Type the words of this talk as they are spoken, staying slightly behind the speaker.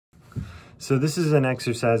So this is an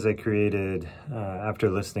exercise I created after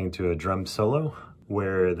listening to a drum solo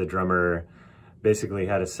where the drummer basically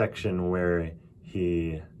had a section where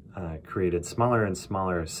he created smaller and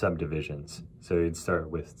smaller subdivisions. So he'd start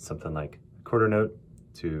with something like quarter note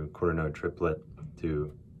to quarter note triplet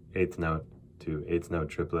to eighth note to eighth note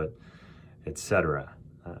triplet, etc.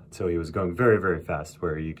 So he was going very, very fast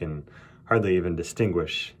where you can hardly even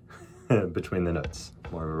distinguish between the notes,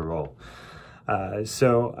 more of a roll.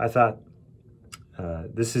 So I thought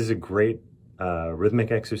this is a great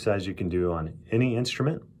rhythmic exercise you can do on any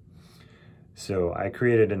instrument. So I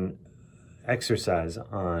created an exercise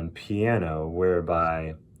on piano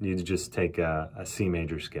whereby you just take a C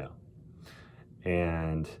major scale,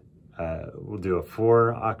 and we'll do a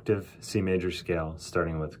 4-octave C major scale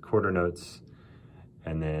starting with quarter notes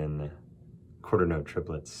and then quarter note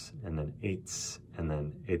triplets and then eighths and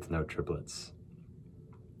then eighth note triplets.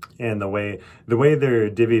 And the way they're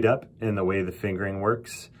divvied up and the way the fingering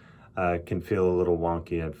works can feel a little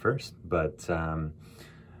wonky at first, but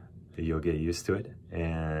you'll get used to it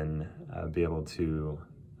and be able to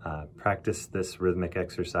practice this rhythmic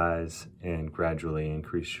exercise and gradually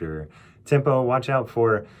increase your tempo. Watch out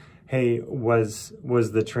for, hey, was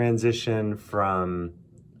the transition from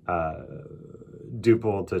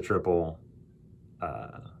duple to triple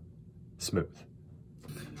smooth?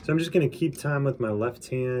 So I'm just going to keep time with my left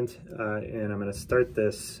hand, and I'm going to start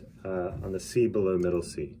this on the C below middle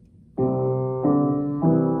C.